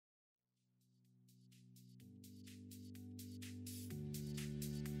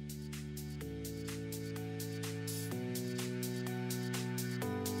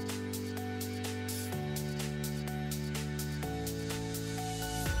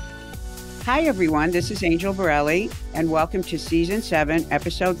Hi, everyone. This is Angel Borrelli, and welcome to Season 7,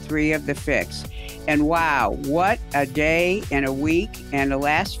 Episode 3 of the FIX. And wow, what a day and a week and the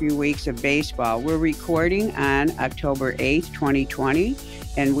last few weeks of baseball. We're recording on October 8th, 2020,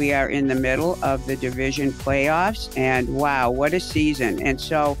 and we are in the middle of the division playoffs. And wow, what a season. And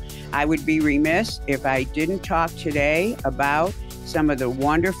so I would be remiss if I didn't talk today about some of the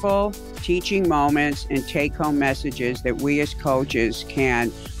wonderful teaching moments and take-home messages that we as coaches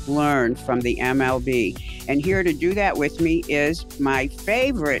can learn from the MLB. And here to do that with me is my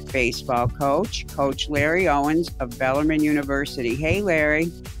favorite baseball coach, Coach Larry Owens of Bellarmine University. Hey,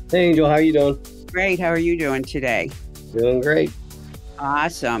 Larry. Hey, Angel. How are you doing? Great. How are you doing today? Doing great.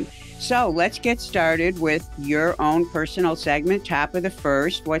 Awesome. So let's get started with your own personal segment, Top of the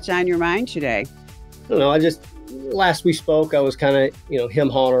First. What's on your mind today? I don't know. Last we spoke, I was kind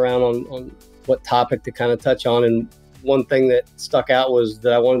of, hawing around on what topic to kind of touch on. And one thing that stuck out was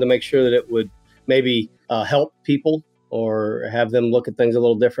that I wanted to make sure that it would maybe help people or have them look at things a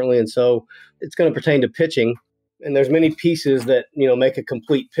little differently. And so it's going to pertain to pitching. And there's many pieces that, make a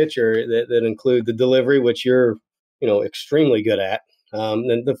complete pitcher that include the delivery, which you're, extremely good at.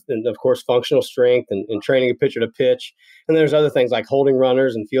 And of course, functional strength and training a pitcher to pitch. And there's other things like holding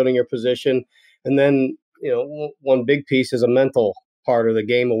runners and fielding your position. And then, one big piece is a mental part of the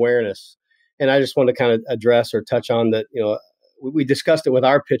game awareness. And I just wanted to kind of address or touch on that, we discussed it with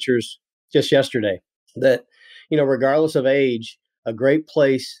our pitchers just yesterday that, regardless of age, a great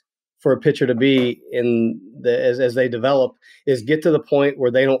place for a pitcher to be as they develop is get to the point where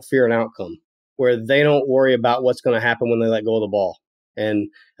they don't fear an outcome, where they don't worry about what's going to happen when they let go of the ball. And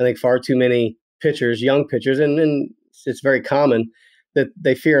I think far too many pitchers, young pitchers, and it's very common that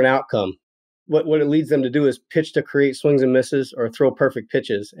they fear an outcome. What it leads them to do is pitch to create swings and misses or throw perfect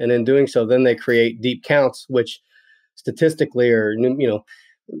pitches. And in doing so, then they create deep counts, which statistically are, the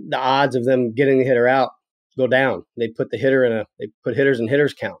odds of them getting the hitter out go down. They put hitters in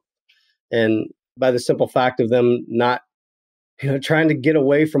hitters count. And by the simple fact of them not, trying to get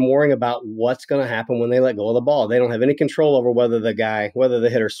away from worrying about what's going to happen when they let go of the ball. They don't have any control over whether the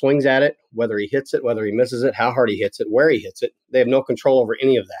hitter swings at it, whether he hits it, whether he misses it, how hard he hits it, where he hits it. They have no control over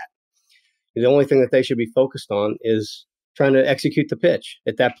any of that. The only thing that they should be focused on is trying to execute the pitch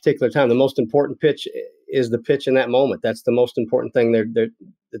at that particular time. The most important pitch is the pitch in that moment. That's the most important thing that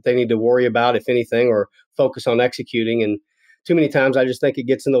they need to worry about, if anything, or focus on executing. And too many times I just think it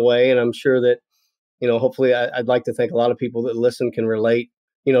gets in the way. And I'm sure that, hopefully I'd like to think a lot of people that listen can relate,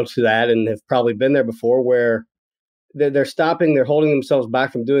 to that and have probably been there before, where they're stopping, they're holding themselves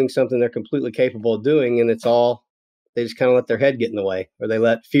back from doing something they're completely capable of doing. And they just kind of let their head get in the way, or they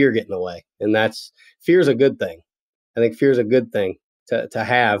let fear get in the way. And fear is a good thing. I think fear is a good thing to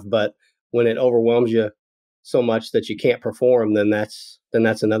have, but when it overwhelms you so much that you can't perform, then that's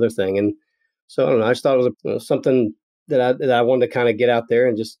another thing. And so I don't know. I just thought it was something that I wanted to kind of get out there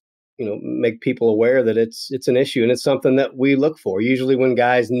and just, make people aware that it's an issue, and it's something that we look for. Usually when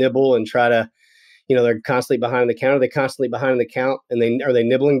guys nibble and try to, they're constantly behind the count. Are they constantly behind the count, and are they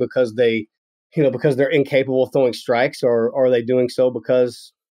nibbling because because they're incapable of throwing strikes, or are they doing so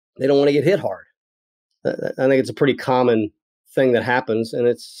because they don't want to get hit hard? I think it's a pretty common thing that happens, and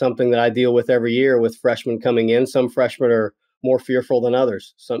it's something that I deal with every year with freshmen coming in. Some freshmen are more fearful than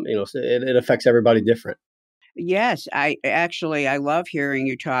others. It affects everybody different. Yes, I love hearing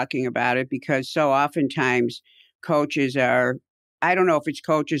you talking about it, because so oftentimes coaches are, I don't know if it's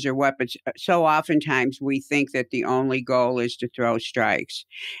coaches or what, but so oftentimes we think that the only goal is to throw strikes,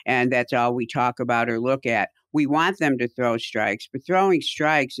 and that's all we talk about or look at. We want them to throw strikes, but throwing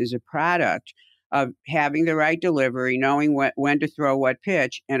strikes is a product of having the right delivery, knowing when to throw what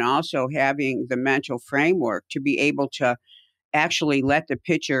pitch, and also having the mental framework to be able to actually let the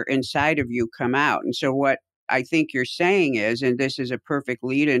pitcher inside of you come out. And so what I think you're saying is, and this is a perfect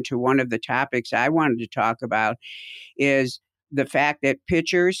lead into one of the topics I wanted to talk about, is the fact that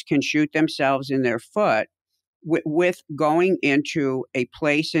pitchers can shoot themselves in their foot with going into a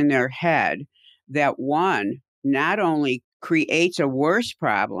place in their head that, one, not only creates a worse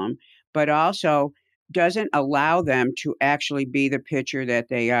problem, but also doesn't allow them to actually be the pitcher that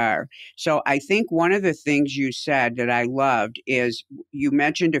they are. So I think one of the things you said that I loved is you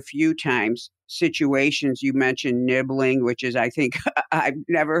mentioned a few times situations. You mentioned nibbling, which is, I think, I've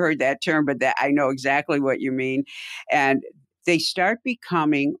never heard that term, but that I know exactly what you mean. And they start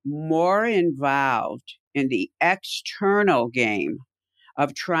becoming more involved in the external game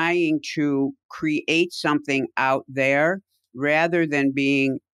of trying to create something out there rather than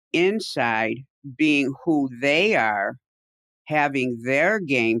being inside, being who they are, having their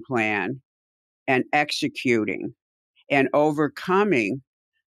game plan and executing and overcoming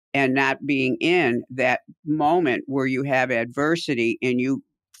and not being in that moment where you have adversity and you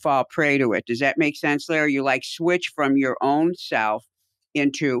fall prey to it. Does that make sense, Larry? You like switch from your own self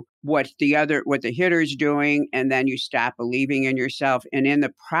into what the hitter's doing, and then you stop believing in yourself. And in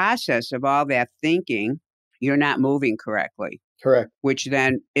the process of all that thinking, you're not moving correctly. Correct. Which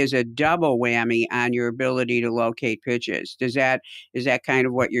then is a double whammy on your ability to locate pitches. Is that kind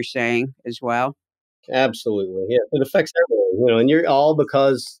of what you're saying as well? Absolutely. Yeah. It affects everyone, and you're all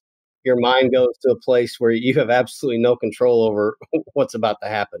because your mind goes to a place where you have absolutely no control over what's about to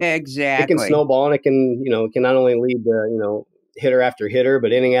happen. It can Exactly. snowball, and it can not only lead to, hitter after hitter,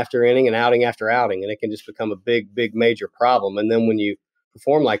 but inning after inning and outing after outing. And it can just become a big, big, major problem. And then when you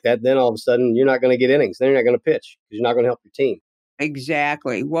perform like that, then all of a sudden you're not going to get innings. Then you're not going to pitch because you're not going to help your team.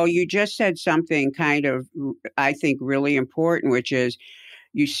 Exactly. Well, you just said something kind of, I think, really important, which is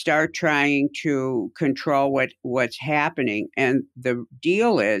you start trying to control what's happening. And the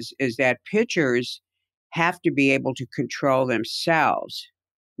deal is that pitchers have to be able to control themselves,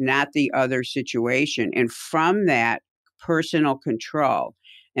 not the other situation. And from that personal control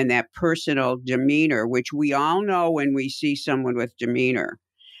and that personal demeanor, which we all know when we see someone with demeanor,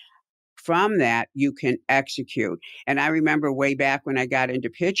 from that you can execute. And I remember way back when I got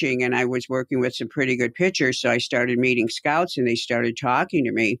into pitching and I was working with some pretty good pitchers, so I started meeting scouts and they started talking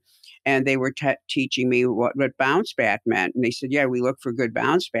to me, and they were teaching me what bounce back meant. And they said, yeah, we look for good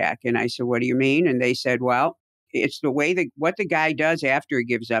bounce back. And I said, what do you mean? And they said, well, it's the way that what the guy does after he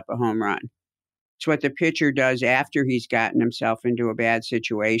gives up a home run. It's what the pitcher does after he's gotten himself into a bad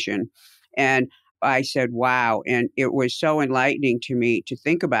situation. And I said, wow. And it was so enlightening to me to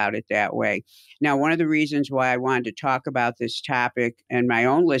think about it that way. Now, one of the reasons why I wanted to talk about this topic and my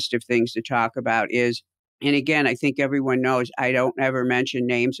own list of things to talk about is, and again, I think everyone knows I don't ever mention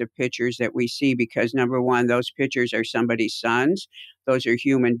names of pitchers that we see because, number one, those pitchers are somebody's sons. Those are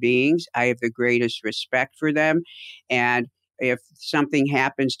human beings. I have the greatest respect for them. And if something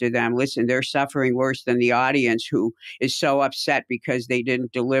happens to them, listen, they're suffering worse than the audience who is so upset because they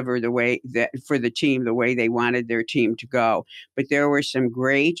didn't deliver the way that for the team the way they wanted their team to go. But there were some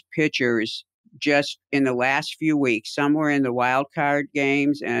great pitchers just in the last few weeks. Some were in the wild card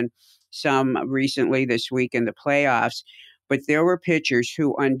games and some recently this week in the playoffs. But there were pitchers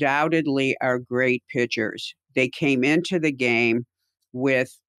who undoubtedly are great pitchers. They came into the game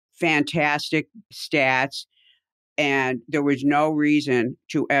with fantastic stats, and there was no reason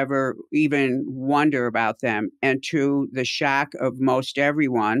to ever even wonder about them. And to the shock of most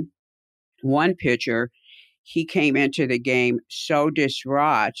everyone, one pitcher, he came into the game so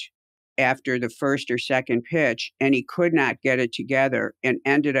distraught after the first or second pitch, and he could not get it together and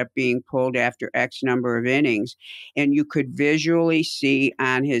ended up being pulled after X number of innings. And you could visually see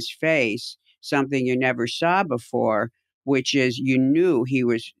on his face something you never saw before, which is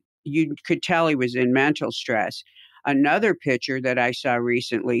you could tell he was in mental stress. Another pitcher that I saw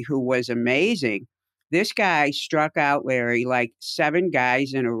recently who was amazing, this guy struck out, Larry, like 7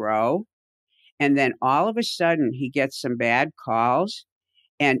 guys in a row. And then all of a sudden, he gets some bad calls.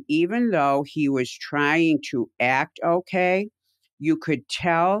 And even though he was trying to act okay, you could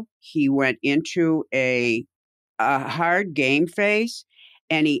tell he went into a hard game face,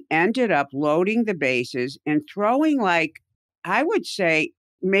 and he ended up loading the bases and throwing, like, I would say,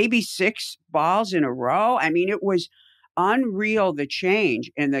 maybe 6 balls in a row. I mean, it was unreal, the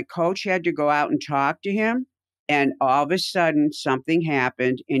change. And the coach had to go out and talk to him. And all of a sudden, something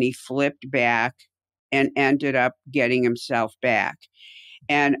happened and he flipped back and ended up getting himself back.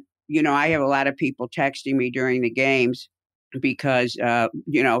 And, I have a lot of people texting me during the games because,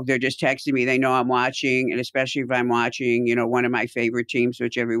 they're just texting me. They know I'm watching, and especially if I'm watching, one of my favorite teams,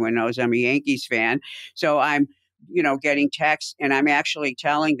 which everyone knows I'm a Yankees fan. So I'm, getting texts, and I'm actually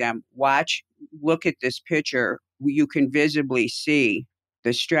telling them, look at this picture. You can visibly see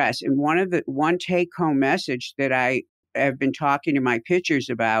the stress. And one take home message that I have been talking to my pitchers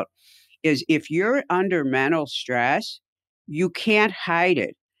about is if you're under mental stress, you can't hide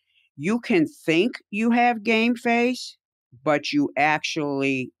it. You can think you have game face, but you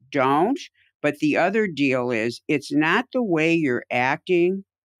actually don't. But the other deal is it's not the way you're acting,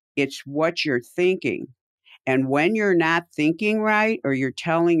 it's what you're thinking. And when you're not thinking right, or you're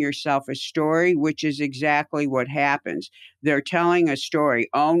telling yourself a story, which is exactly what happens, they're telling a story.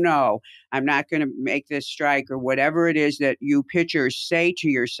 Oh no, I'm not going to make this strike, or whatever it is that you pitchers say to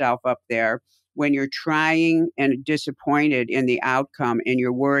yourself up there when you're trying and disappointed in the outcome and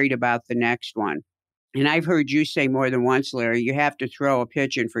you're worried about the next one. And I've heard you say more than once, Larry, you have to throw a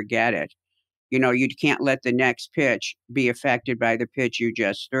pitch and forget it. You can't let the next pitch be affected by the pitch you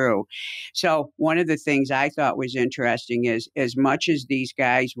just threw. So one of the things I thought was interesting is, as much as these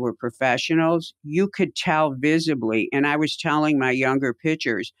guys were professionals, you could tell visibly, and I was telling my younger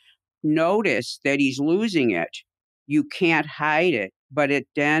pitchers, notice that he's losing it. You can't hide it, but it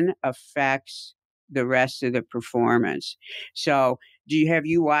then affects the rest of the performance. So have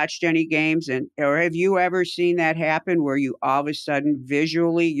you watched any games, or have you ever seen that happen where you all of a sudden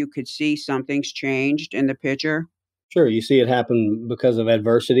visually you could see something's changed in the pitcher? Sure, you see it happen because of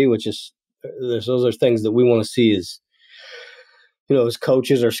adversity, which is those are things that we want to see as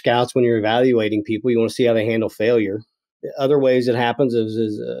coaches or scouts. When you're evaluating people, you want to see how they handle failure. Other ways it happens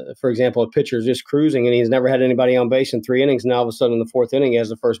is for example, a pitcher is just cruising and he's never had anybody on base in 3 innings. And all of a sudden in the fourth inning, he has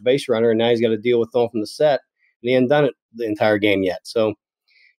the first base runner, and now he's got to deal with throwing from the set, and he hasn't done it the entire game yet. So,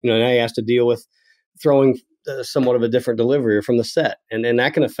 now he has to deal with throwing somewhat of a different delivery from the set, and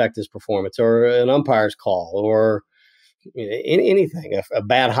that can affect his performance, or an umpire's call, or anything, a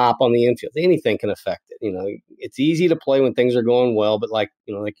bad hop on the infield, anything can affect it. It's easy to play when things are going well, but like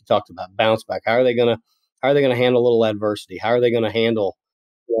you talked about, bounce back. How are they going to handle a little adversity? How are they going to handle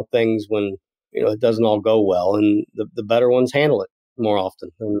things when it doesn't all go well? And the better ones handle it more often.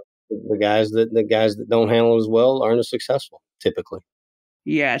 And the guys that don't handle it as well aren't as successful typically.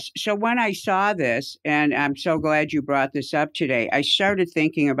 Yes. So when I saw this, and I'm so glad you brought this up today, I started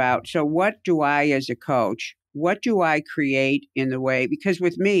thinking about, so what do I, as a coach, what do I create in the way? Because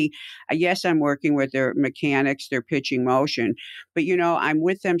with me, yes, I'm working with their mechanics, their pitching motion, but I'm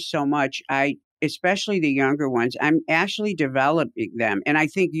with them so much. Especially the younger ones, I'm actually developing them. And I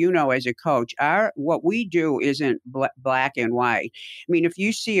think, as a coach, what we do isn't black and white. I mean, if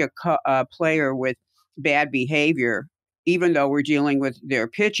you see a player with bad behavior, even though we're dealing with their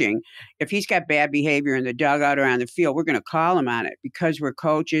pitching, if he's got bad behavior in the dugout or on the field, we're going to call him on it because we're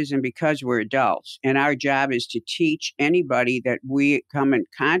coaches and because we're adults. And our job is to teach anybody that we come in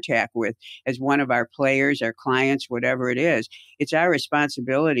contact with as one of our players, our clients, whatever it is. It's our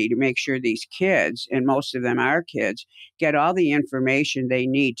responsibility to make sure these kids, and most of them are kids, get all the information they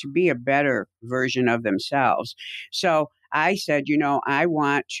need to be a better version of themselves. So I said, I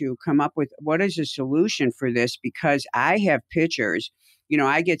want to come up with what is a solution for this, because I have pitchers,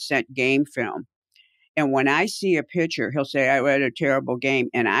 I get sent game film. And when I see a pitcher, he'll say, I had a terrible game.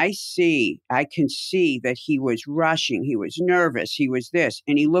 And I can see that he was rushing. He was nervous. He was this,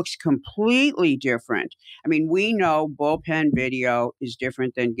 and he looks completely different. I mean, we know bullpen video is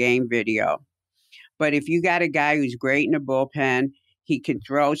different than game video. But if you got a guy who's great in a bullpen, he can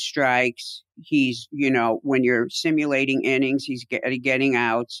throw strikes. He's, when you're simulating innings, he's getting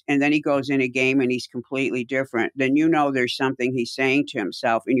outs. And then he goes in a game and he's completely different. Then there's something he's saying to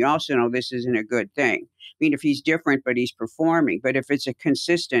himself. And you also know this isn't a good thing. I mean, if he's different, but he's performing. But if it's a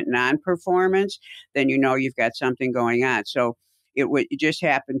consistent non-performance, then you've got something going on. So it just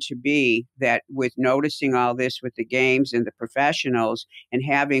happened to be that with noticing all this with the games and the professionals, and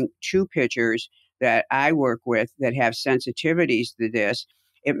having two pitchers that I work with that have sensitivities to this,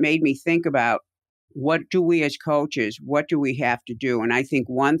 it made me think about, what do we as coaches, what do we have to do? And I think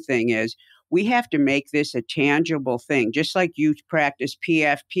one thing is, we have to make this a tangible thing, just like you practice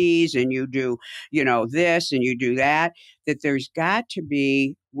PFPs and you do, this and you do that,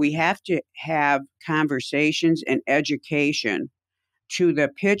 that we have to have conversations and education to the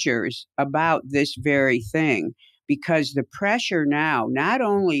pitchers about this very thing. Because the pressure now, not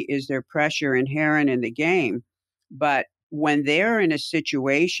only is there pressure inherent in the game, but when they're in a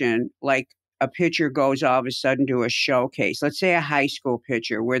situation like a pitcher goes all of a sudden to a showcase, let's say a high school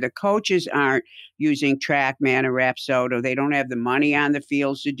pitcher, where the coaches aren't using TrackMan or Rapsodo, they don't have the money on the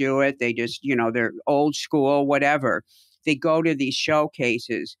fields to do it. They just, they're old school, whatever. They go to these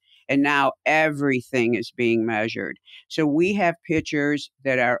showcases, and now everything is being measured. So we have pitchers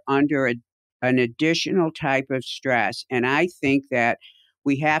that are under an additional type of stress. And I think that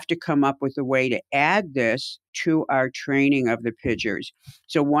we have to come up with a way to add this to our training of the pitchers.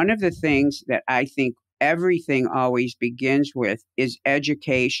 So one of the things that I think everything always begins with is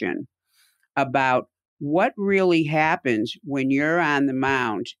education about what really happens when you're on the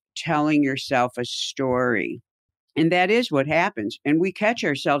mound telling yourself a story. And that is what happens. And we catch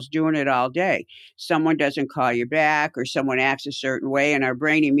ourselves doing it all day. Someone doesn't call you back, or someone acts a certain way, and our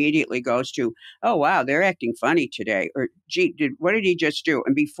brain immediately goes to, oh, wow, they're acting funny today. Or, gee, what did he just do?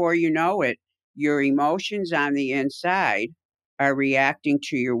 And before you know it, your emotions on the inside are reacting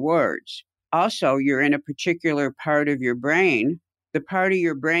to your words. Also, you're in a particular part of your brain, the part of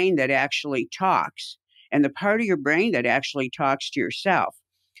your brain that actually talks, and the part of your brain that actually talks to yourself.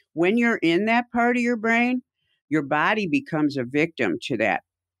 When you're in that part of your brain, your body becomes a victim to that.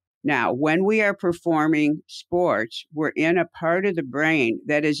 Now, when we are performing sports, we're in a part of the brain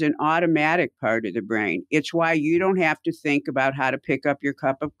that is an automatic part of the brain. It's why you don't have to think about how to pick up your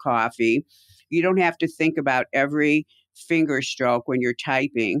cup of coffee. You don't have to think about every finger stroke when you're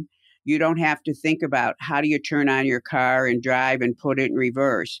typing. You don't have to think about how do you turn on your car and drive and put it in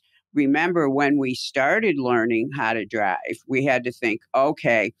reverse. Remember, when we started learning how to drive, we had to think,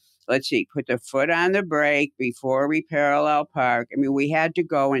 okay, let's see, put the foot on the brake before we parallel park. I mean, we had to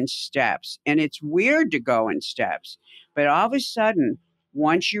go in steps, and it's weird to go in steps. But all of a sudden,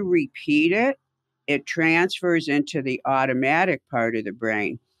 once you repeat it, it transfers into the automatic part of the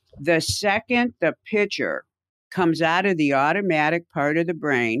brain. The second the pitcher comes out of the automatic part of the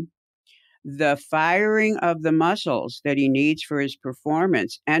brain, the firing of the muscles that he needs for his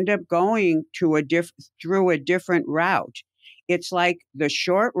performance end up going to through a different route. It's like the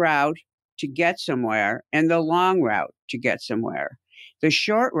short route to get somewhere and the long route to get somewhere. The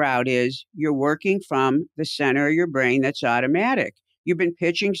short route is you're working from the center of your brain that's automatic. You've been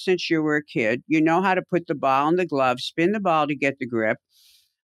pitching since you were a kid. You know how to put the ball in the glove, spin the ball to get the grip,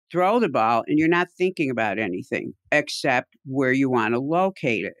 throw the ball, and you're not thinking about anything except where you want to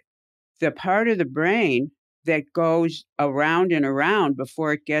locate it. The part of the brain that goes around and around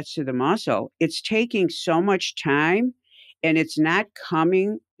before it gets to the muscle, it's taking so much time and it's not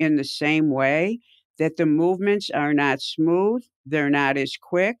coming in the same way that the movements are not smooth. They're not as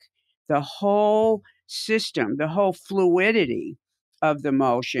quick. The whole system, the whole fluidity of the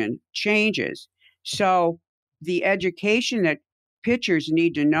motion changes. So the education that pitchers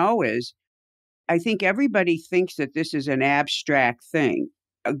need to know is, I think everybody thinks that this is an abstract thing,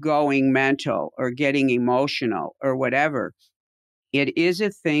 going mental or getting emotional or whatever. It is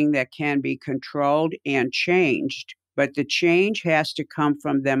a thing that can be controlled and changed, but the change has to come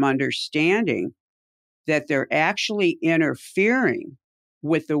from them understanding that they're actually interfering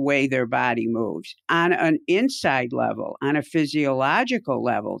with the way their body moves on an inside level, on a physiological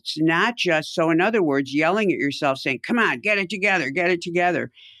level. It's not just, so in other words, yelling at yourself saying, come on, get it together, get it together.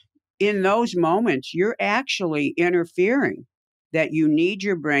 In those moments, you're actually interfering, that you need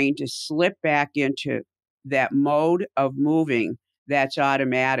your brain to slip back into that mode of moving that's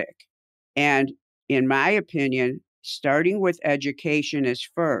automatic. And in my opinion, starting with education is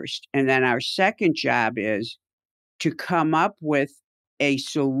first. And then our second job is to come up with a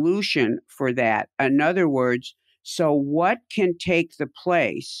solution for that. In other words, so what can take the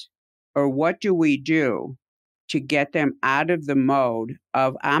place, or what do we do to get them out of the mode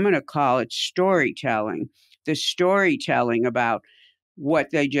of, I'm going to call it storytelling, the storytelling about what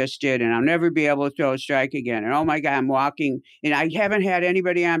they just did, and I'll never be able to throw a strike again. And oh my God, I'm walking, and I haven't had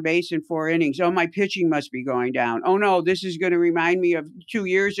anybody on base in 4 innings. Oh, my pitching must be going down. Oh no, this is going to remind me of 2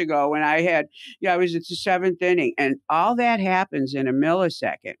 years ago when I was at the 7th inning. And all that happens in a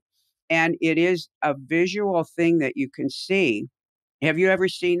millisecond. And it is a visual thing that you can see. Have you ever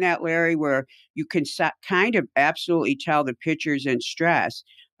seen that, Larry, where you can kind of absolutely tell the pitcher's in stress,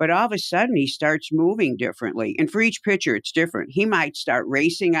 but all of a sudden he starts moving differently? And for each pitcher, it's different. He might start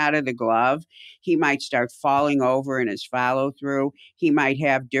racing out of the glove. He might start falling over in his follow through. He might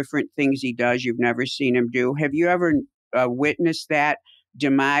have different things he does you've never seen him do. Have you ever witnessed that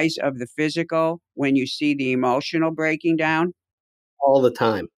demise of the physical when you see the emotional breaking down? All the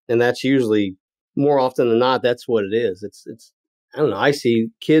time. And that's usually, more often than not, that's what it is. It's I don't know. I see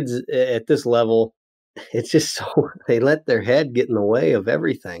kids at this level, it's just so, they let their head get in the way of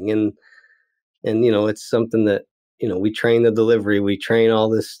everything. And it's something that, we train the delivery, we train all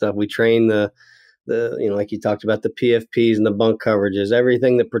this stuff. We train the like you talked about, the PFPs and the bunt coverages,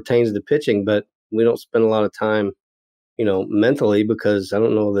 everything that pertains to pitching, but we don't spend a lot of time, mentally, because I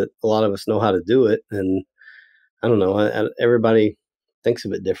don't know that a lot of us know how to do it. And I don't know, everybody thinks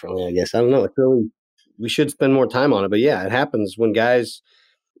of it differently, I guess. I don't know. It's really, we should spend more time on it. But yeah, it happens when guys,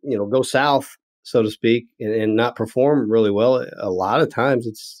 go south, so to speak, and not perform really well. A lot of times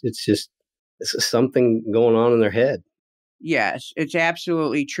it's just something going on in their head. Yes, it's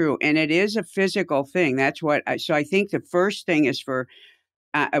absolutely true. And it is a physical thing. That's what, so I think the first thing is for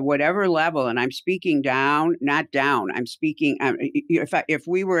at whatever level, and I'm speaking down, not down. I'm speaking. If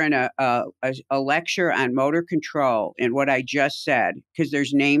we were in a lecture on motor control and what I just said, because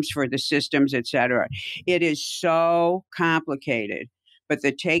there's names for the systems, et cetera, it is so complicated. But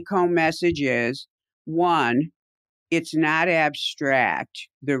the take-home message is, one, it's not abstract.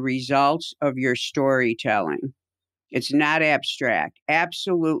 The results of your storytelling. It's not abstract.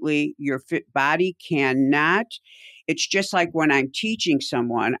 Absolutely, your body cannot. It's just like when I'm teaching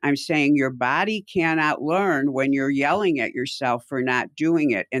someone, I'm saying your body cannot learn when you're yelling at yourself for not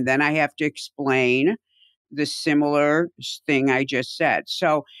doing it. And then I have to explain the similar thing I just said.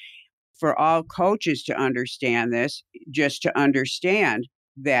 So for all coaches to understand this, just to understand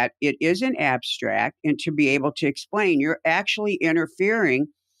that it isn't abstract and to be able to explain, you're actually interfering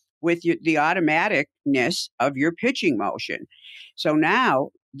with the automaticness of your pitching motion. So now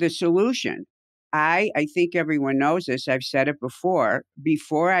the solution, I think everyone knows this. I've said it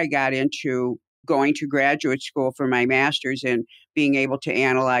before I got into going to graduate school for my master's and being able to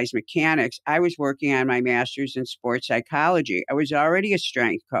analyze mechanics, I was working on my master's in sports psychology. I was already a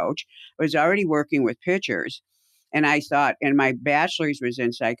strength coach. I was already working with pitchers. And I thought, and my bachelor's was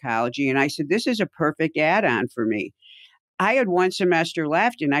in psychology. And I said, this is a perfect add-on for me. I had one semester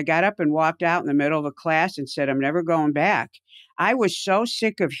left and I got up and walked out in the middle of a class and said, I'm never going back. I was so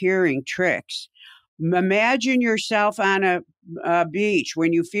sick of hearing tricks. Imagine yourself on a beach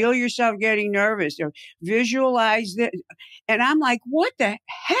when you feel yourself getting nervous, or visualize this. And I'm like, what the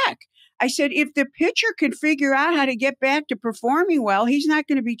heck? I said, if the pitcher can figure out how to get back to performing well, he's not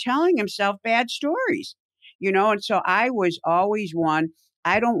going to be telling himself bad stories, And so I was always one,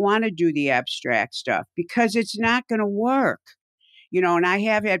 I don't want to do the abstract stuff because it's not going to work, and I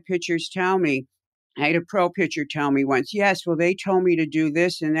have had pitchers tell me, I had a pro pitcher tell me once, yes, well, they told me to do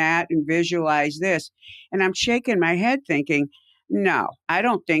this and that and visualize this. And I'm shaking my head thinking, no, I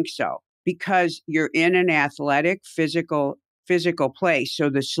don't think so, because you're in an athletic, physical place. So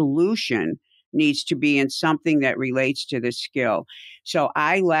the solution needs to be in something that relates to the skill. So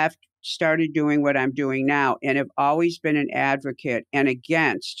I left, started doing what I'm doing now, and have always been an advocate and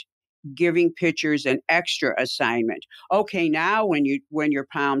against giving pitchers an extra assignment. Okay, now when your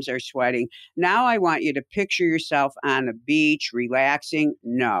palms are sweating, now I want you to picture yourself on a beach relaxing.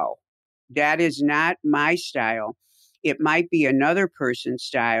 No, that is not my style. It might be another person's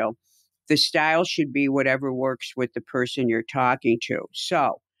style. The style should be whatever works with the person you're talking to.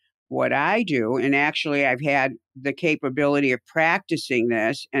 So what I do, and actually I've had the capability of practicing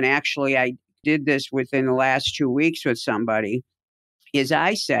this, and actually I did this within the last 2 weeks with somebody, is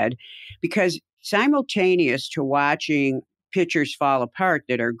I said, because simultaneous to watching pitchers fall apart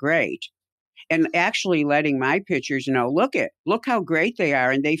that are great, and actually letting my pitchers know, look how great they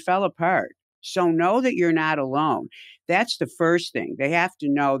are, and they fell apart. So know that you're not alone. That's the first thing. They have to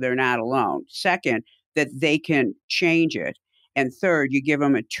know they're not alone. Second, that they can change it. And third, you give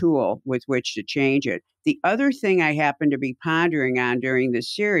them a tool with which to change it. The other thing I happen to be pondering on during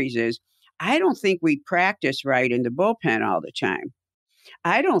this series is I don't think we practice right in the bullpen all the time.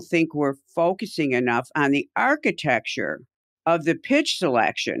 I don't think we're focusing enough on the architecture of the pitch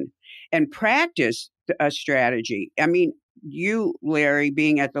selection and practice a strategy. I mean, you, Larry,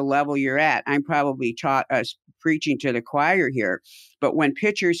 being at the level you're at, I'm probably taught us preaching to the choir here. But when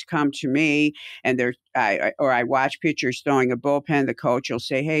pitchers come to me and I watch pitchers throwing a bullpen, the coach will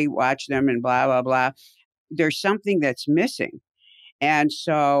say, hey, watch them and blah, blah, blah. There's something that's missing. And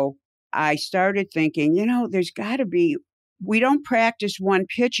so I started thinking, there's got to be, we don't practice one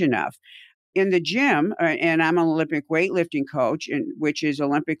pitch enough. In the gym, and I'm an Olympic weightlifting coach, which is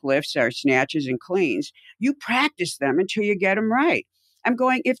Olympic lifts are snatches and cleans, you practice them until you get them right. I'm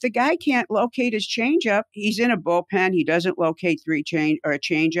going, if the guy can't locate his changeup, he's in a bullpen, he doesn't locate a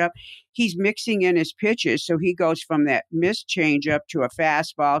changeup, he's mixing in his pitches, so he goes from that missed changeup to a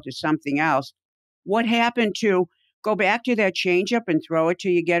fastball to something else. What happened to go back to that changeup and throw it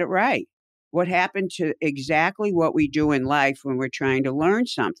till you get it right? What happened to exactly what we do in life when we're trying to learn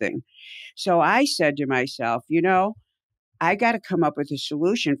something? So I said to myself, I got to come up with a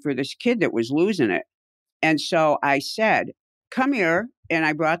solution for this kid that was losing it. And so I said, come here. And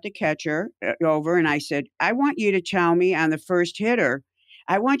I brought the catcher over and I said, I want you to tell me on the first hitter,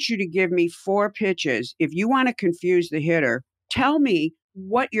 I want you to give me 4 pitches. If you want to confuse the hitter, tell me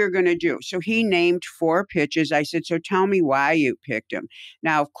what you're going to do. So he named 4 pitches. I said, so tell me why you picked him.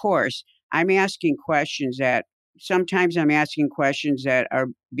 Now, of course, I'm asking questions that sometimes I'm asking questions that are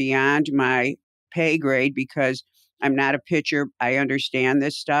beyond my pay grade because I'm not a pitcher. I understand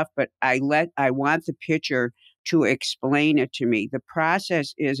this stuff, but I want the pitcher to explain it to me. The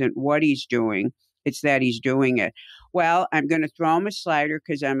process isn't what he's doing. It's that he's doing it. Well, I'm going to throw him a slider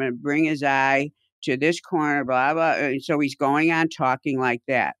because I'm going to bring his eye to this corner, blah, blah. And so he's going on talking like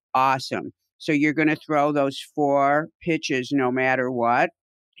that. Awesome. So you're going to throw those 4 pitches no matter what?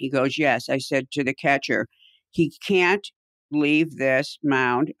 He goes, yes. I said to the catcher, he can't leave this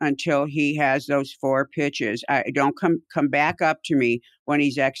mound until he has those 4 pitches. Don't come back up to me when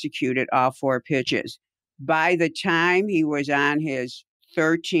he's executed all 4 pitches. By the time he was on his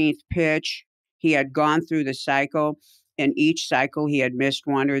 13th pitch, he had gone through the cycle, and each cycle he had missed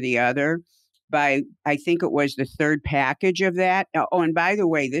one or the other. By, I think it was the 3rd package of that. Oh, and by the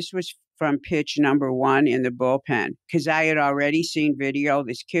way, this was from pitch number 1 in the bullpen because I had already seen video.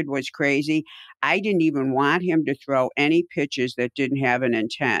 This kid was crazy. I didn't even want him to throw any pitches that didn't have an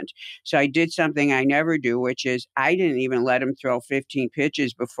intent. So I did something I never do, which is I didn't even let him throw 15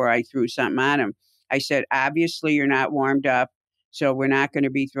 pitches before I threw something on him. I said, obviously, you're not warmed up. So we're not going to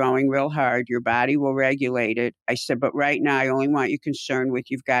be throwing real hard. Your body will regulate it. I said, but right now I only want you concerned with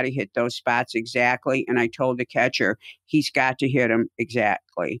you've got to hit those spots exactly. And I told the catcher, he's got to hit them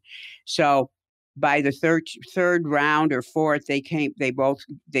exactly. So by the third round or fourth, they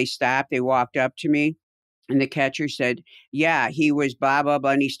stopped, they walked up to me. And the catcher said, yeah, he was blah, blah,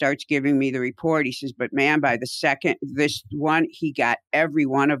 blah. And he starts giving me the report. He says, but man, by the second, this one, he got every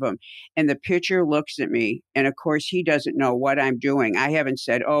one of them. And the pitcher looks at me. And of course, he doesn't know what I'm doing. I haven't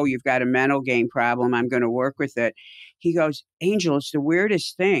said, oh, you've got a mental game problem. I'm going to work with it. He goes, Angel, it's the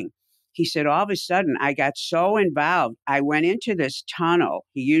weirdest thing. He said, all of a sudden, I got so involved. I went into this tunnel.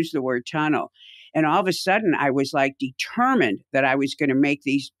 He used the word tunnel. And all of a sudden, I was like determined that I was going to make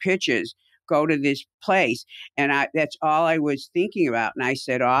these pitches go to this place. And that's all I was thinking about. And I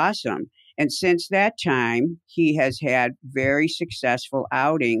said, awesome. And since that time, he has had very successful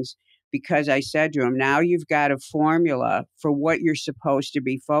outings because I said to him, now you've got a formula for what you're supposed to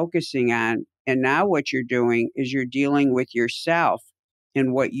be focusing on. And now what you're doing is you're dealing with yourself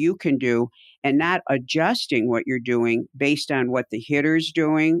and what you can do and not adjusting what you're doing based on what the hitter's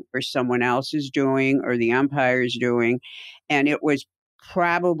doing or someone else is doing or the umpire's doing. And it was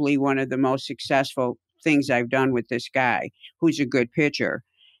probably one of the most successful things I've done with this guy who's a good pitcher.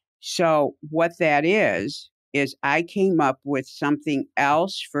 So what that is I came up with something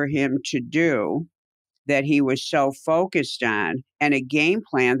else for him to do that he was so focused on and a game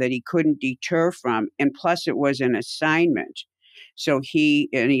plan that he couldn't deter from. And plus it was an assignment. So he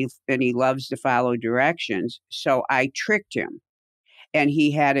loves to follow directions. So I tricked him. And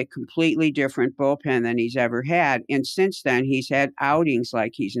he had a completely different bullpen than he's ever had. And since then, he's had outings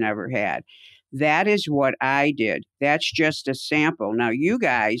like he's never had. That is what I did. That's just a sample. Now, you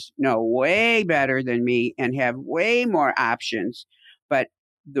guys know way better than me and have way more options. But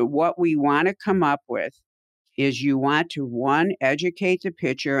what we want to come up with is you want to, one, educate the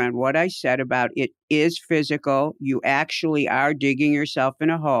pitcher on what I said about it is physical. You actually are digging yourself in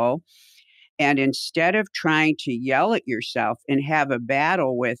a hole. And instead of trying to yell at yourself and have a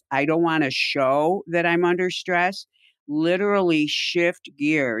battle with, I don't want to show that I'm under stress, literally shift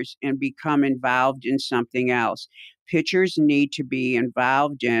gears and become involved in something else. Pitchers need to be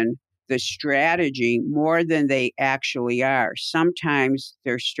involved in the strategy more than they actually are. Sometimes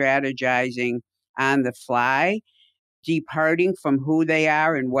they're strategizing on the fly, departing from who they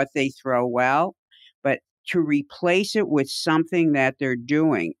are and what they throw well. But to replace it with something that they're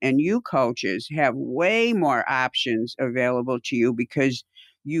doing. And you coaches have way more options available to you because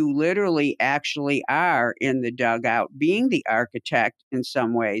you literally actually are in the dugout being the architect in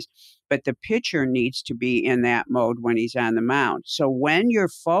some ways. But the pitcher needs to be in that mode when he's on the mound. So when you're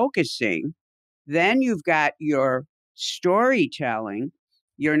focusing, then you've got your storytelling.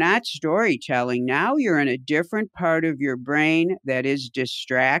 You're not storytelling. Now you're in a different part of your brain that is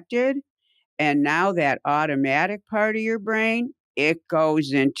distracted. And now that automatic part of your brain, it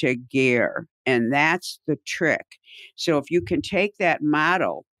goes into gear. And that's the trick. So if you can take that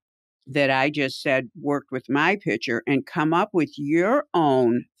model that I just said worked with my pitcher and come up with your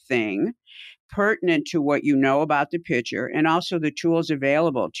own thing pertinent to what you know about the pitcher and also the tools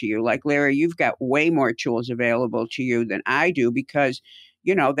available to you. Like Larry, you've got way more tools available to you than I do because,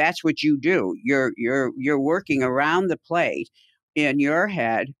 that's what you do. You're working around the plate in your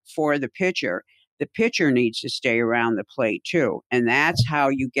head for the pitcher. The pitcher needs to stay around the plate too. And that's how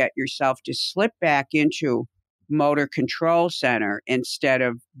you get yourself to slip back into motor control center instead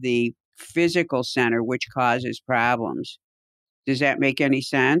of the physical center, which causes problems. Does that make any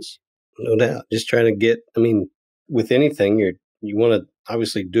sense? No doubt. Just trying to get, with anything, you want to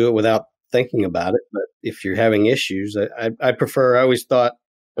obviously do it without thinking about it. But if you're having issues, I prefer, I always thought,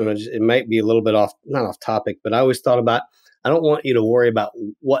 it might be a little bit not off topic, but I always thought about, I don't want you to worry about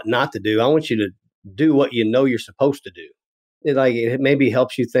what not to do. I want you to do what you know you're supposed to do. It maybe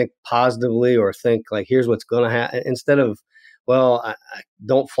helps you think positively or think like, here's what's going to happen instead of, well, I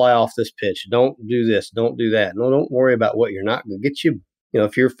don't fly off this pitch. Don't do this. Don't do that. No, don't worry about what you're not going to get you.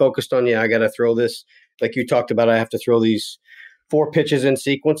 If you're focused on, I got to throw this, like you talked about, I have to throw these 4 pitches in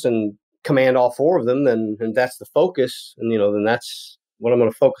sequence and command all 4 of them, then and that's the focus. And, then that's what I'm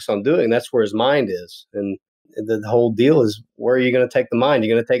going to focus on doing. That's where his mind is. And the whole deal is, where are you going to take the mind?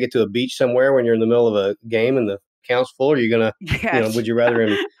 You're going to take it to a beach somewhere when you're in the middle of a game and the count's full, or you're going to, Yes. Would you rather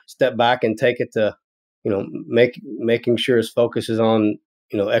him step back and take it to, making sure his focus is on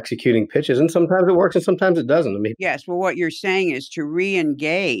executing pitches. And sometimes it works and sometimes it doesn't. I mean, yes. Well, what you're saying is to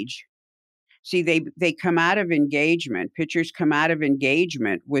re-engage. See, they come out of engagement. Pitchers come out of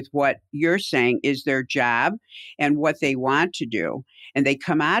engagement with what you're saying is their job and what they want to do. And they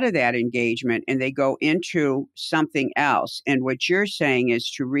come out of that engagement and they go into something else. And what you're saying is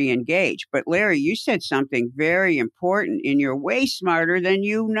to re-engage. But Larry, you said something very important, and you're way smarter than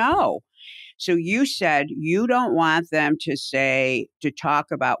you know. So you said you don't want them to talk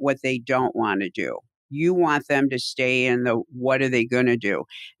about what they don't want to do. You want them to stay in the what are they going to do?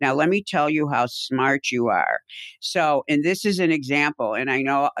 Now, let me tell you how smart you are. So, and this is an example, and I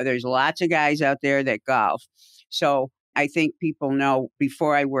know there's lots of guys out there that golf. So I think people know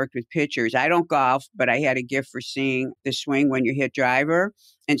before I worked with pitchers, I don't golf, but I had a gift for seeing the swing when you hit driver.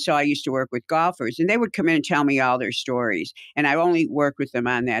 And so I used to work with golfers, and they would come in and tell me all their stories. And I only worked with them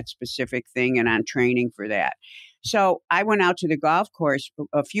on that specific thing and on training for that. So I went out to the golf course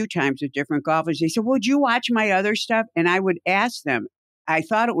a few times with different golfers. They said, would you watch my other stuff? And I would ask them. I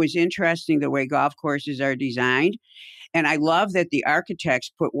thought it was interesting the way golf courses are designed. And I love that the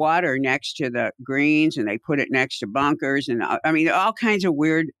architects put water next to the greens and they put it next to bunkers. And I mean, all kinds of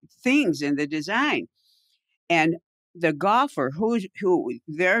weird things in the design. And the golfer who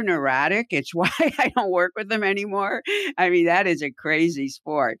they're neurotic. It's why I don't work with them anymore. I mean, that is a crazy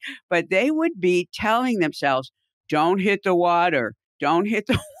sport. But they would be telling themselves, don't hit the water. Don't hit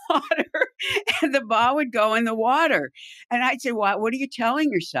the water. And the ball would go in the water. And I'd say, what are you telling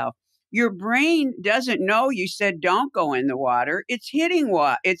yourself? Your brain doesn't know you said don't go in the water. It's hitting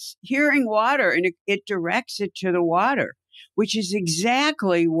it's hearing water, and it directs it to the water, which is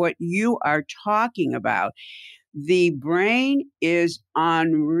exactly what you are talking about. The brain is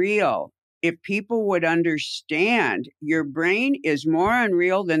unreal. If people would understand, your brain is more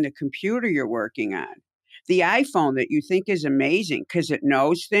unreal than the computer you're working on. The iPhone that you think is amazing because it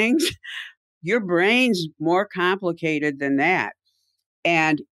knows things, your brain's more complicated than that.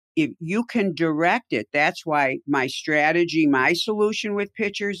 And if you can direct it, that's why my strategy, my solution with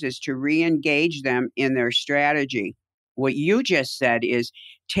pitchers is to re-engage them in their strategy. What you just said is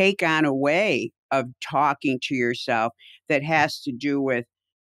take on a way of talking to yourself that has to do with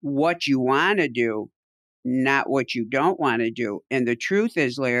what you want to do, not what you don't want to do. And the truth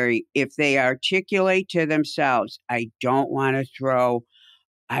is, Larry, if they articulate to themselves, I don't want to throw,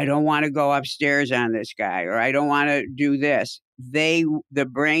 I don't want to go upstairs on this guy, or I don't want to do this. The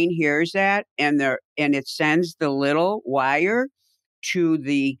brain hears that, and it sends the little wire to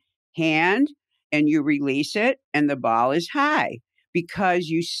the hand, and you release it, and the ball is high because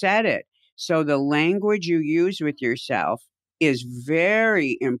you said it. So the language you use with yourself is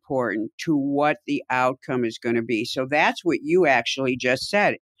very important to what the outcome is going to be. So that's what you actually just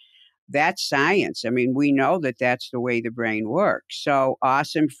said. That's science. I mean, we know that that's the way the brain works. So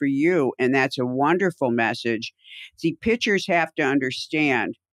awesome for you. And that's a wonderful message. See, pitchers have to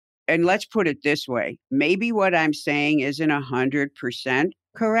understand, and let's put it this way. Maybe what I'm saying isn't 100%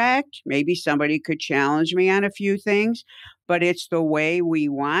 correct. Maybe somebody could challenge me on a few things, but it's the way we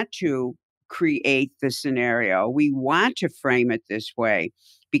want to create the scenario. We want to frame it this way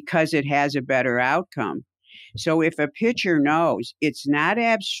because it has a better outcome. So if a pitcher knows it's not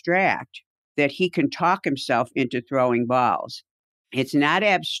abstract that he can talk himself into throwing balls, it's not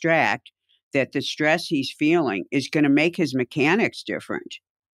abstract that the stress he's feeling is going to make his mechanics different.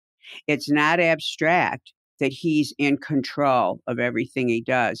 It's not abstract that he's in control of everything he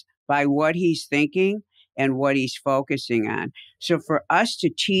does by what he's thinking and what he's focusing on. So for us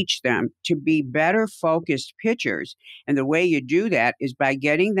to teach them to be better focused pitchers, and the way you do that is by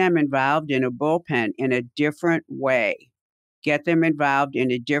getting them involved in a bullpen in a different way. Get them involved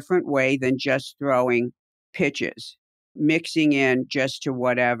in a different way than just throwing pitches, mixing in just to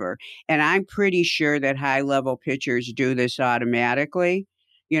whatever. And I'm pretty sure that high-level pitchers do this automatically.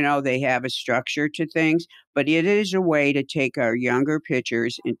 They have a structure to things, but it is a way to take our younger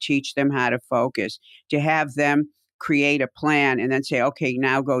pitchers and teach them how to focus, to have them create a plan and then say, okay,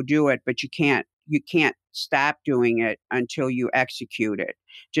 now go do it, but you can't stop doing it until you execute it.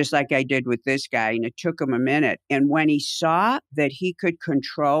 Just like I did with this guy, and it took him a minute. And when he saw that he could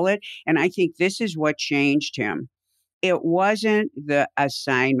control it, and I think this is what changed him, it wasn't the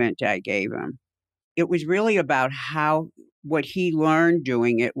assignment I gave him. It was really about what he learned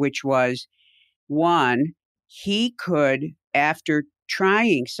doing it, which was, one, he could, after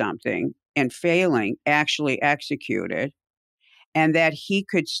trying something and failing, actually execute it, and that he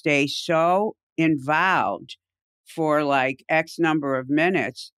could stay so involved for like X number of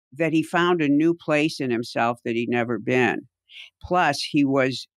minutes that he found a new place in himself that he'd never been. Plus, he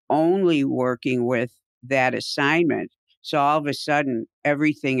was only working with that assignment So all of a sudden,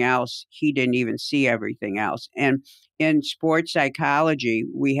 everything else, he didn't even see everything else. And in sports psychology,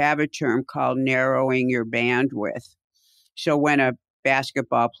 we have a term called narrowing your bandwidth. So when a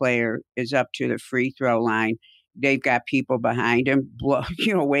basketball player is up to the free throw line, they've got people behind him,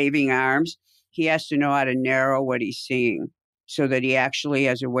 waving arms. He has to know how to narrow what he's seeing so that he actually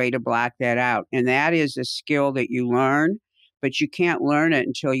has a way to block that out. And that is a skill that you learn, but you can't learn it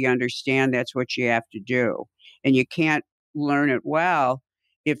until you understand that's what you have to do. And you can't learn it well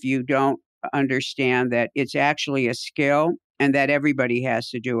if you don't understand that it's actually a skill and that everybody has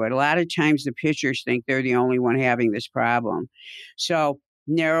to do it. A lot of times the pitchers think they're the only one having this problem. So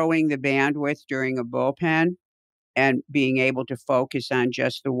narrowing the bandwidth during a bullpen and being able to focus on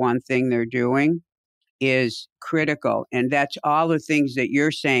just the one thing they're doing is critical. And that's all the things that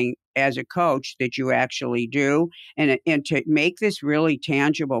you're saying as a coach that you actually do. And to make this really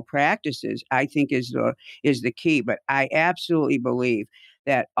tangible practices, I think is the key. But I absolutely believe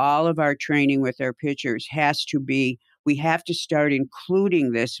that all of our training with our pitchers has to be, we have to start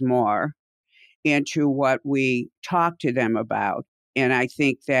including this more into what we talk to them about. And I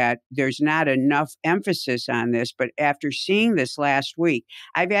think that there's not enough emphasis on this. But after seeing this last week,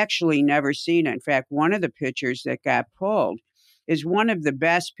 I've actually never seen it. In fact, one of the pitchers that got pulled is one of the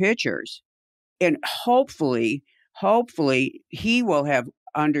best pitchers. And hopefully, he will have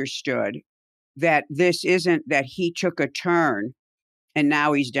understood that this isn't that he took a turn and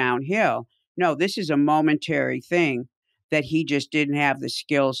now he's downhill. No, this is a momentary thing that he just didn't have the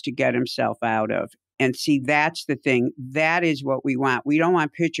skills to get himself out of. And see, that's the thing. That is what we want. We don't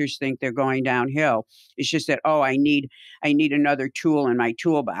want pitchers think they're going downhill. It's just that, oh, I need another tool in my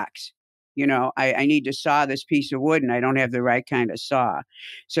toolbox. I need to saw this piece of wood and I don't have the right kind of saw.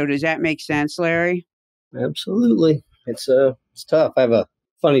 So does that make sense, Larry? Absolutely. It's tough. I have a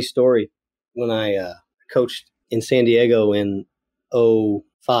funny story. When I coached in San Diego in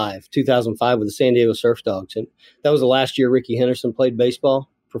 2005 with the San Diego Surf Dogs. And that was the last year Ricky Henderson played baseball,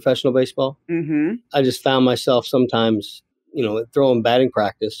 professional baseball. Mm-hmm. I just found myself sometimes, throwing batting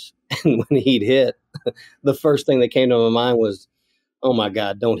practice. And when he'd hit, the first thing that came to my mind was, oh my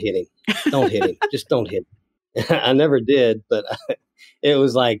God, don't hit him. Don't hit him. Just don't hit him. I never did, but it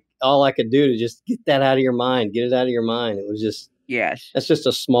was like all I could do to just get that out of your mind, get it out of your mind. It was just, yes, that's just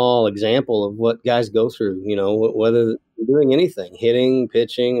a small example of what guys go through, whether doing anything, hitting,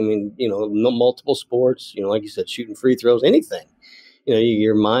 pitching, multiple sports, like you said, shooting free throws, anything,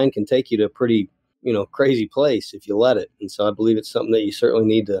 your mind can take you to a pretty, crazy place if you let it. And so I believe it's something that you certainly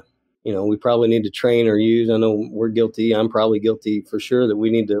need to, we probably need to train or use. I know we're guilty. I'm probably guilty for sure that we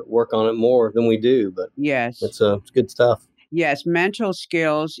need to work on it more than we do, but yes, it's good stuff. Yes, mental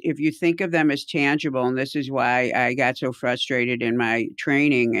skills, if you think of them as tangible, and this is why I got so frustrated in my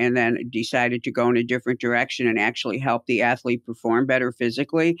training and then decided to go in a different direction and actually help the athlete perform better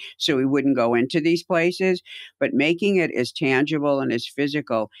physically so he wouldn't go into these places, but making it as tangible and as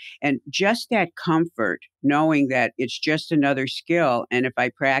physical and just that comfort, knowing that it's just another skill. And if I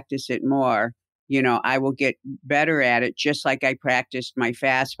practice it more, I will get better at it, just like I practiced my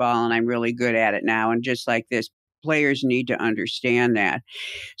fastball and I'm really good at it now. And just like this, players need to understand that.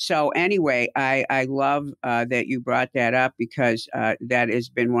 So anyway, I love that you brought that up because that has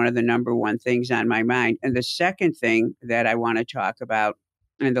been one of the number one things on my mind. And the second thing that I want to talk about,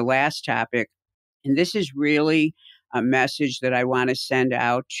 and the last topic, and this is really a message that I want to send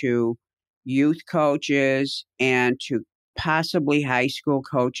out to youth coaches and to possibly high school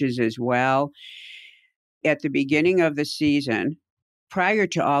coaches as well. At the beginning of the season, prior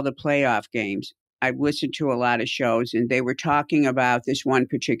to all the playoff games, I've listened to a lot of shows and they were talking about this one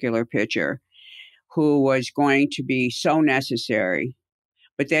particular pitcher who was going to be so necessary,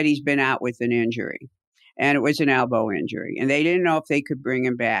 but that he's been out with an injury. And it was an elbow injury. And they didn't know if they could bring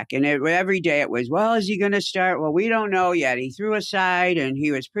him back. And every day it was, well, is he going to start? Well, we don't know yet. He threw a side and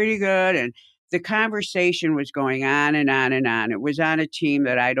he was pretty good. And the conversation was going on and on and on. It was on a team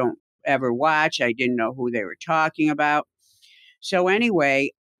that I don't ever watch. I didn't know who they were talking about. So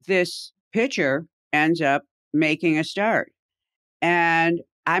anyway, this pitcher ends up making a start. And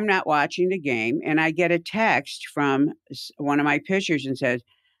I'm not watching the game. And I get a text from one of my pitchers and says,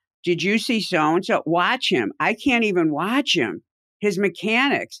 did you see so-and-so? Watch him. I can't even watch him. His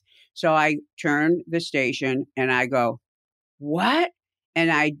mechanics. So I turn the station and I go, what?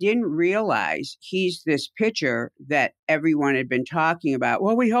 And I didn't realize he's this pitcher that everyone had been talking about.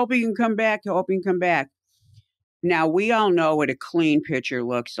 Well, we hope he can come back. Hope he can come back. Now, we all know what a clean pitcher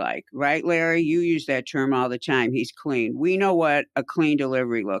looks like, right, Larry? You use that term all the time. He's clean. We know what a clean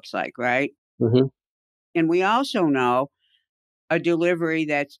delivery looks like, right? Mm-hmm. And we also know a delivery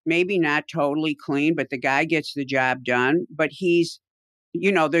that's maybe not totally clean, but the guy gets the job done. But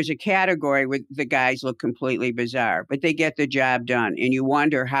there's a category where the guys look completely bizarre, but they get the job done. And you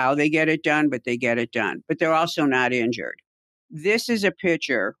wonder how they get it done, but they get it done. But they're also not injured. This is a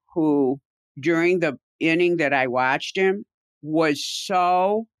pitcher who, during the inning that I watched him, was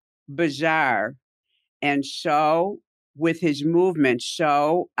so bizarre and so with his movement.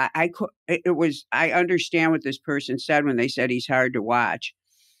 So I understand what this person said when they said he's hard to watch.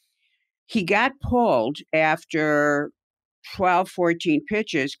 He got pulled after 12, 14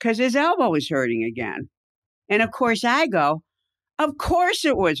 pitches because his elbow was hurting again. And of course I go, of course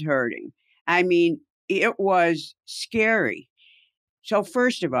it was hurting. I mean, it was scary. So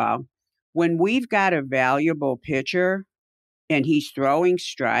first of all, when we've got a valuable pitcher and he's throwing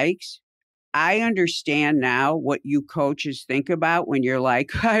strikes, I understand now what you coaches think about when you're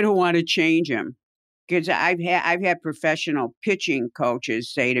like, I don't want to change him. Because I've had professional pitching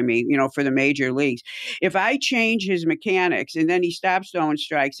coaches say to me, for the major leagues, if I change his mechanics and then he stops throwing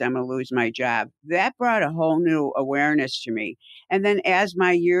strikes, I'm going to lose my job. That brought a whole new awareness to me. And then as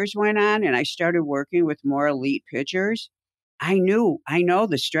my years went on and I started working with more elite pitchers, I know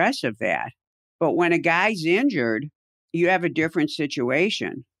the stress of that. But when a guy's injured, you have a different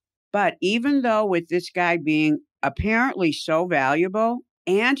situation. But even though with this guy being apparently so valuable,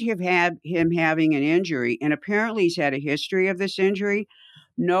 and him having an injury, and apparently he's had a history of this injury,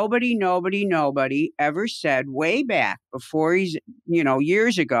 nobody ever said way back before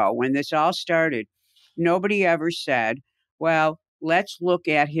years ago when this all started, nobody ever said, well, let's look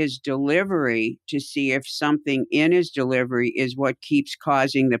at his delivery to see if something in his delivery is what keeps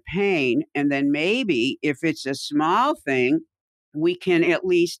causing the pain. And then maybe if it's a small thing, we can at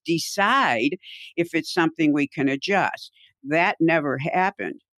least decide if it's something we can adjust. That never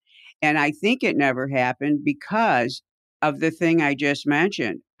happened. And I think it never happened because of the thing I just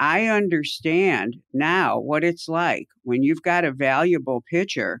mentioned. I understand now what it's like when you've got a valuable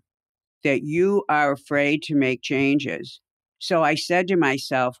pitcher that you are afraid to make changes. So I said to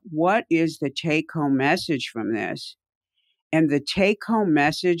myself, what is the take-home message from this? And the take-home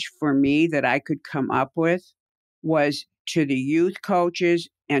message for me that I could come up with was to the youth coaches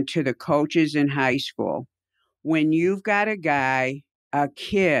and to the coaches in high school. When you've got a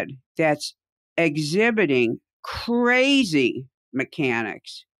kid that's exhibiting crazy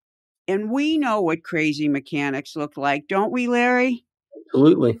mechanics, and we know what crazy mechanics look like, don't we, Larry?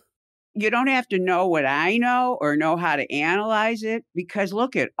 Absolutely. You don't have to know what I know or know how to analyze it, because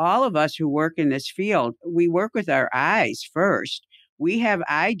look at all of us who work in this field. We work with our eyes first. We have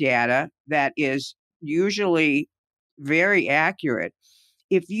eye data that is usually very accurate.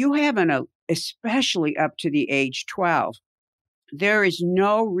 If you have especially up to the age 12, there is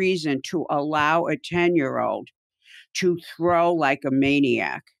no reason to allow a 10-year-old to throw like a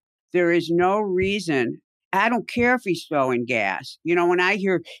maniac. There is no reason. I don't care if he's throwing gas. When I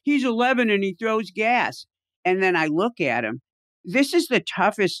hear he's 11 and he throws gas, and then I look at him, this is the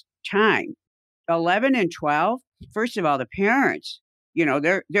toughest time. 11 and 12, first of all, the parents,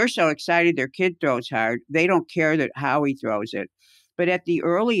 they're so excited their kid throws hard. They don't care how he throws it. But at the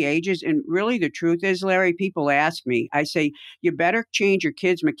early ages, and really the truth is, Larry, people ask me, I say, you better change your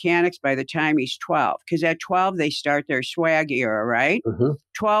kid's mechanics by the time he's 12, because at 12, they start their swag era, right? Mm-hmm.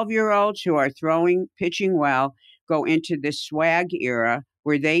 12-year-olds who are pitching well, go into this swag era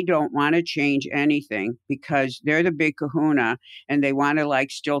where they don't want to change anything because they're the big kahuna and they want to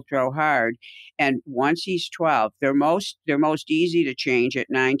still throw hard. And once he's 12, they're most easy to change at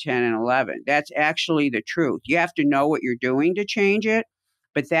 9, 10, and 11. That's actually the truth. You have to know what you're doing to change it,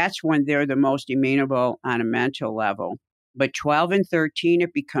 but that's when they're the most amenable on a mental level. But 12 and 13,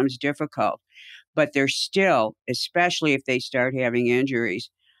 it becomes difficult. But they're still, especially if they start having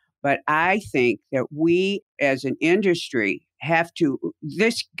injuries. But I think that we as an industry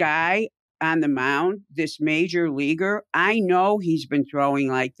this guy on the mound, this major leaguer, I know he's been throwing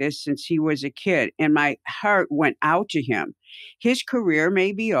like this since he was a kid, and my heart went out to him. His career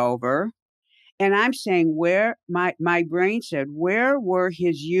may be over, and I'm saying my brain said, where were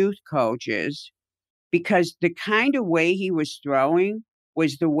his youth coaches? Because the kind of way he was throwing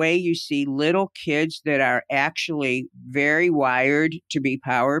was the way you see little kids that are actually very wired to be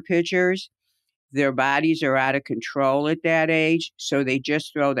power pitchers. Their bodies are out of control at that age, so they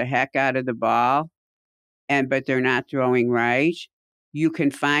just throw the heck out of the ball, but they're not throwing right. You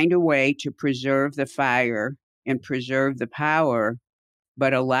can find a way to preserve the fire and preserve the power,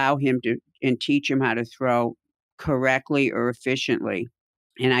 but allow him to and teach him how to throw correctly or efficiently.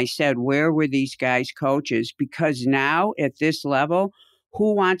 And I said, where were these guys' coaches? Because now at this level,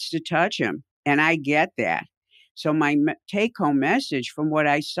 who wants to touch him? And I get that. So my take-home message from what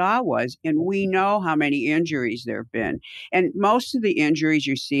I saw was, and we know how many injuries there have been, and most of the injuries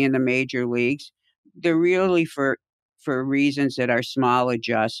you see in the major leagues, they're really for reasons that are small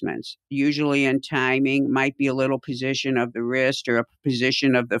adjustments, usually in timing, might be a little position of the wrist or a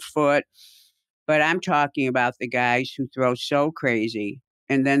position of the foot. But I'm talking about the guys who throw so crazy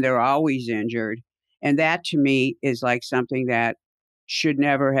and then they're always injured. And that to me is like something that should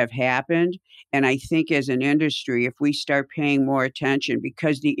never have happened. And I think as an industry, if we start paying more attention,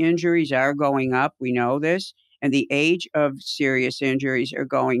 because the injuries are going up, we know this, and the age of serious injuries are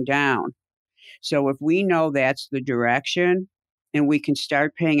going down. So if we know that's the direction and we can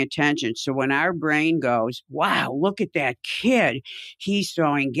start paying attention. So when our brain goes, wow, look at that kid, he's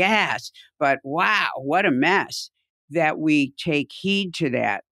throwing gas, but wow, what a mess, that we take heed to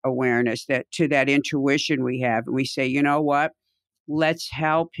that awareness, that to that intuition we have. And we say, you know what? Let's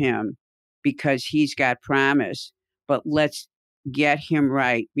help him because he's got promise, but let's get him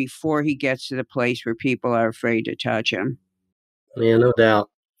right before he gets to the place where people are afraid to touch him. Yeah, no doubt.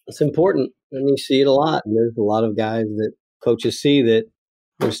 It's important. And you see it a lot. And there's a lot of guys that coaches see that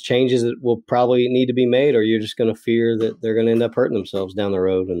there's changes that will probably need to be made, or you're just going to fear that they're going to end up hurting themselves down the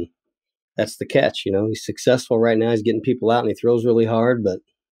road. And that's the catch. He's successful right now. He's getting people out and he throws really hard. But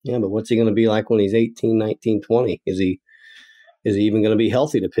what's he going to be like when he's 18, 19, 20? Is he even going to be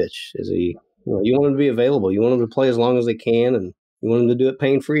healthy to pitch? Is he, you want him to be available. You want him to play as long as they can, and you want him to do it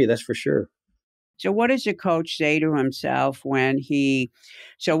pain free. That's for sure. So what does a coach say to himself when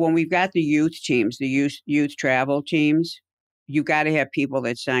we've got the youth teams, the youth travel teams, you got to have people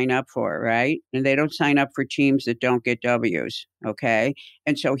that sign up for it, right? And they don't sign up for teams that don't get W's, okay?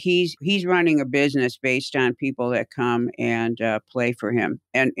 And so he's running a business based on people that come and play for him.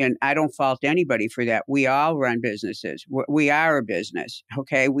 And I don't fault anybody for that. We all run businesses. We are a business,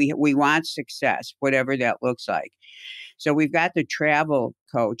 okay? We want success, whatever that looks like. So we've got the travel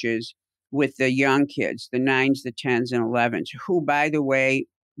coaches with the young kids, the 9s, the 10s, and 11s, who, by the way,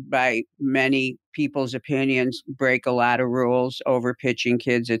 by many people's opinions, break a lot of rules, over pitching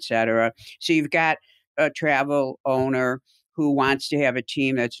kids, etc. So you've got a travel owner who wants to have a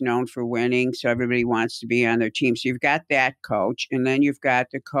team that's known for winning, so everybody wants to be on their team. So you've got that coach, and then you've got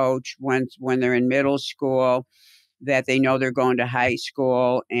the coach when they're in middle school that they know they're going to high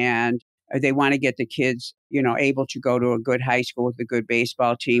school and they want to get the kids, able to go to a good high school with a good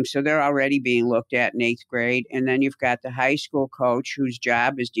baseball team. So they're already being looked at in 8th grade. And then you've got the high school coach whose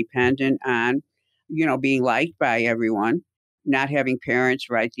job is dependent on, being liked by everyone, not having parents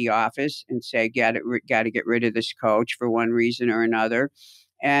write the office and say, got to get rid of this coach for one reason or another.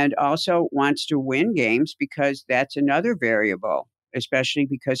 And also wants to win games because that's another variable, especially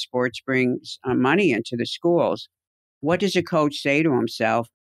because sports brings money into the schools. What does a coach say to himself?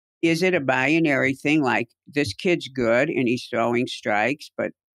 Is it a binary thing like this kid's good and he's throwing strikes, but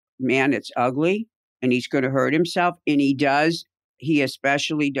man, it's ugly and he's going to hurt himself? And he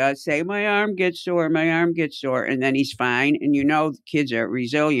especially does say, my arm gets sore, and then he's fine. And the kids are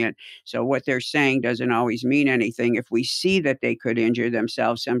resilient. So what they're saying doesn't always mean anything. If we see that they could injure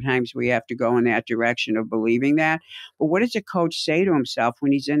themselves, sometimes we have to go in that direction of believing that. But what does a coach say to himself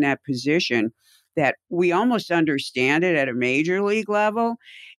when he's in that position that we almost understand it at a major league level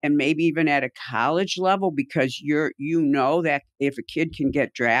and maybe even at a college level, because that if a kid can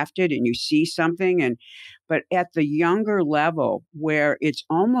get drafted and you see something, but at the younger level where it's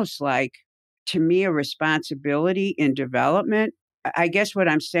almost like, to me, a responsibility in development. I guess what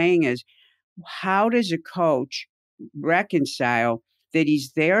I'm saying is, how does a coach reconcile that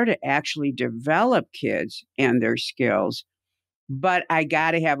he's there to actually develop kids and their skills, but I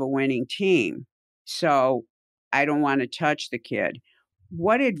got to have a winning team? So I don't want to touch the kid.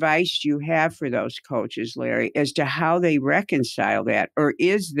 What advice do you have for those coaches, Larry, as to how they reconcile that? Or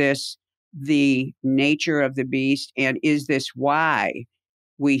is this the nature of the beast? And is this why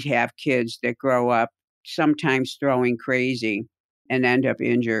we have kids that grow up sometimes throwing crazy and end up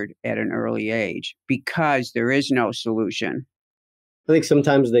injured at an early age because there is no solution? I think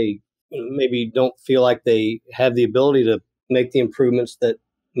sometimes they maybe don't feel like they have the ability to make the improvements that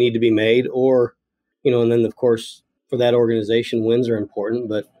need to be made, or, and then of course for that organization, wins are important.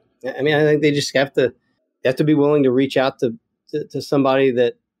 But I think they just have to be willing to reach out to somebody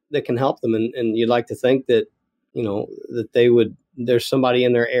that can help them. And you'd like to think that, that there's somebody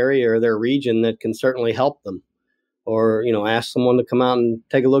in their area or their region that can certainly help them, or, ask someone to come out and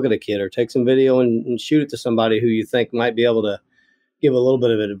take a look at a kid, or take some video and shoot it to somebody who you think might be able to give a little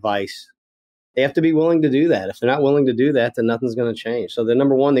bit of advice. They have to be willing to do that. If they're not willing to do that, then nothing's going to change. So the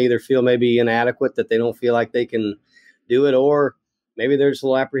number one, they either feel maybe inadequate, that they don't feel like they can do it, or maybe they're just a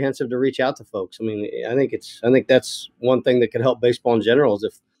little apprehensive to reach out to folks. I mean, I think that's one thing that could help baseball in general is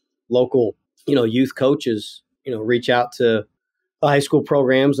if local, youth coaches, reach out to the high school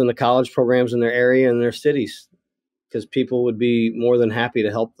programs and the college programs in their area and their cities, because people would be more than happy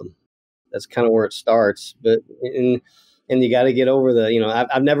to help them. That's kind of where it starts. But and you got to get over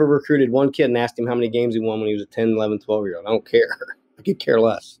I've never recruited one kid and asked him how many games he won when he was a 10, 11, 12-year-old. I don't care. I could care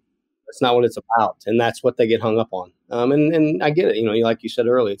less. That's not what it's about. And that's what they get hung up on. And I get it. Like you said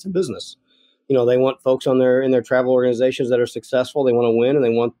earlier, it's a business. They want folks in their travel organizations that are successful. They want to win, and they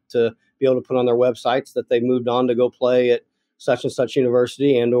want to be able to put on their websites that they moved on to go play at such and such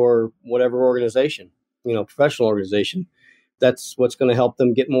university and or whatever organization, professional organization. That's what's going to help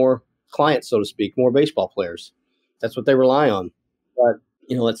them get more clients, so to speak, more baseball players. That's what they rely on. But,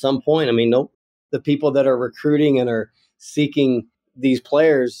 at some point, nope. The people that are recruiting and are seeking these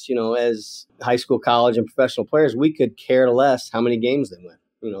players, as high school, college, and professional players, we could care less how many games they win.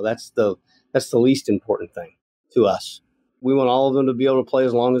 That's the least important thing to us. We want all of them to be able to play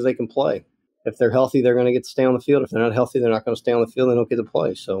as long as they can play. If they're healthy, they're going to get to stay on the field. If they're not healthy, they're not going to stay on the field. They don't get to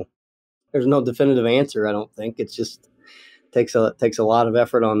play. So there's no definitive answer, I don't think. It's just takes a lot of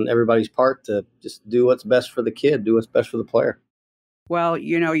effort on everybody's part to just do what's best for the kid, do what's best for the player. Well,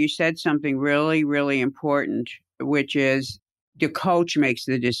 you said something really, really important, which is the coach makes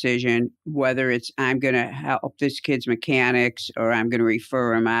the decision whether it's I'm going to help this kid's mechanics or I'm going to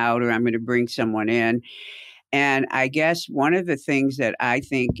refer him out or I'm going to bring someone in. And I guess one of the things that I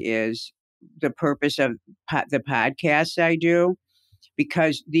think is the purpose of the podcasts I do,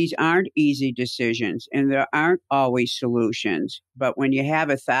 because these aren't easy decisions and there aren't always solutions. But when you have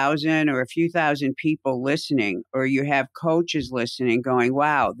 1,000 or a few thousand people listening, or you have coaches listening going,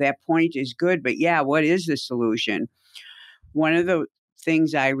 wow, that point is good, but yeah, what is the solution? One of the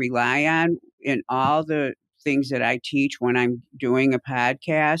things I rely on in all the things that I teach when I'm doing a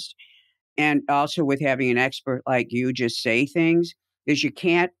podcast, and also with having an expert like you just say things, is you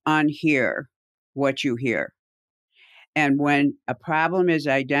can't unhear what you hear. And when a problem is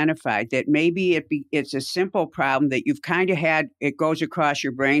identified, that maybe it's a simple problem that you've kind of had, it goes across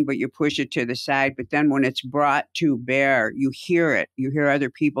your brain, but you push it to the side. But then when it's brought to bear, you hear it, you hear other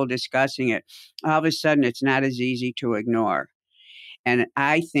people discussing it. All of a sudden, it's not as easy to ignore. And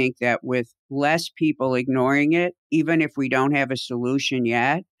I think that with less people ignoring it, even if we don't have a solution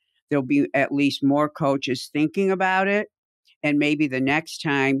yet, there'll be at least more coaches thinking about it. And maybe the next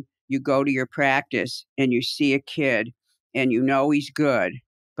time you go to your practice and you see a kid and he's good,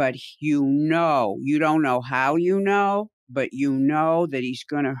 but you don't know how but that he's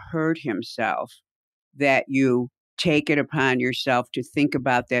going to hurt himself, that you take it upon yourself to think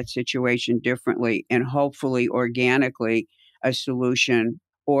about that situation differently, and hopefully organically a solution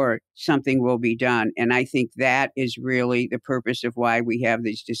or something will be done. And I think that is really the purpose of why we have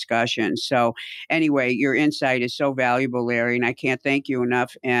these discussions. So anyway, your insight is so valuable, Larry, and I can't thank you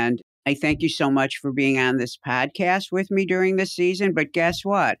enough. And I thank you so much for being on this podcast with me during the season. But guess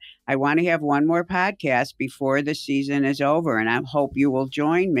what? I want to have one more podcast before the season is over, and I hope you will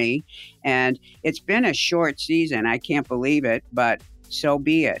join me. And it's been a short season. I can't believe it, but so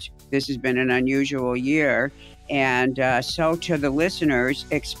be it. This has been an unusual year. And so to the listeners,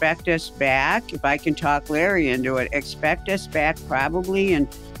 expect us back. If I can talk Larry into it, expect us back probably in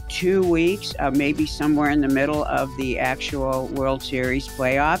 2 weeks, maybe somewhere in the middle of the actual World Series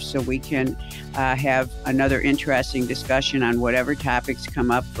playoffs, so we can have another interesting discussion on whatever topics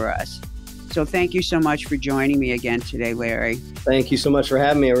come up for us. So thank you so much for joining me again today, Larry. Thank you so much for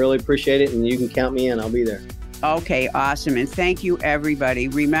having me. I really appreciate it, and you can count me in. I'll be there. Okay, awesome. And thank you, everybody.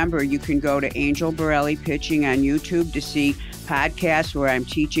 Remember, you can go to Angel Borrelli Pitching on YouTube to see podcasts where I'm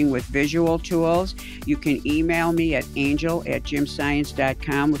teaching with visual tools. You can email me at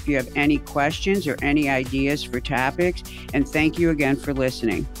angel@gymscience.com if you have any questions or any ideas for topics. And thank you again for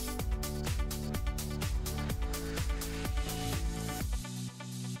listening.